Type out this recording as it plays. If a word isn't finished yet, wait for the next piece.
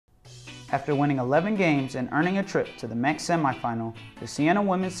After winning 11 games and earning a trip to the MAC semifinal, the Siena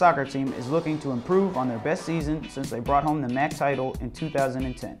women's soccer team is looking to improve on their best season since they brought home the MAC title in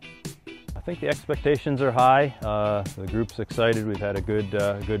 2010. I think the expectations are high. The group's excited. We've had a good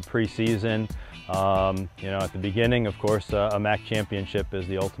preseason. At the beginning, of course, a MAC championship is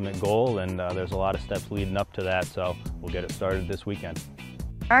the ultimate goal, and there's a lot of steps leading up to that, so we'll get it started this weekend.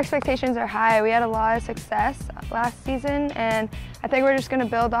 Our expectations are high. We had a lot of success last season, and I think we're just going to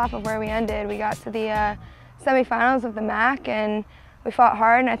build off of where we ended. We got to the semifinals of the MAC, and we fought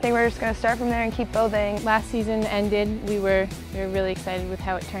hard, and I think we're just going to start from there and keep building. Last season ended, we were really excited with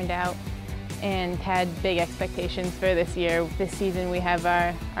how it turned out and had big expectations for this year. This season we have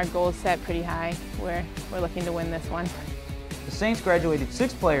our goals set pretty high. We're looking to win this one. The Saints graduated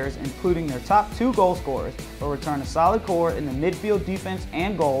 6 players, including their top 2 goal scorers, but returned a solid core in the midfield, defense,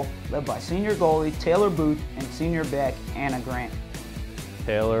 and goal, led by senior goalie Taylor Booth and senior back Anna Grant.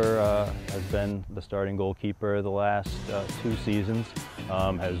 Taylor has been the starting goalkeeper the last 2 seasons,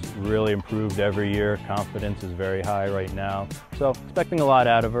 has really improved every year. Confidence is very high right now, so expecting a lot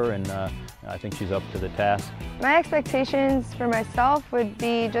out of her, and I think she's up to the task. My expectations for myself would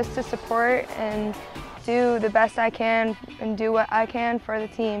be just to support and do the best I can and do what I can for the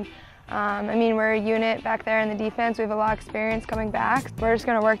team. We're a unit back there in the defense. We have a lot of experience coming back. We're just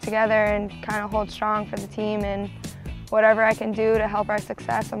going to work together and kind of hold strong for the team, and whatever I can do to help our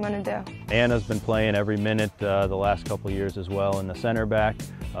success, I'm going to do. Anna's been playing every minute the last couple of years as well in the center back.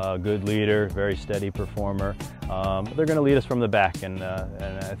 Good leader, very steady performer. They're going to lead us from the back, and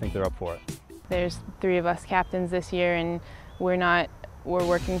I think they're up for it. There's 3 of us captains this year, and we're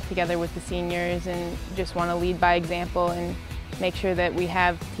working together with the seniors and just want to lead by example and make sure that we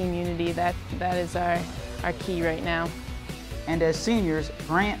have team unity. That is our key right now. And as seniors,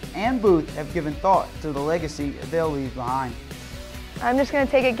 Grant and Booth have given thought to the legacy they'll leave behind. I'm just going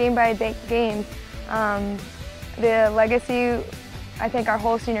to take it game by game. The legacy I think our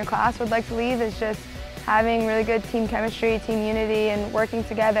whole senior class would like to leave is just having really good team chemistry, team unity, and working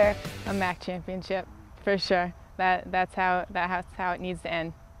together. A MAC championship, for sure. That's how it needs to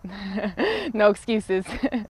end. No excuses.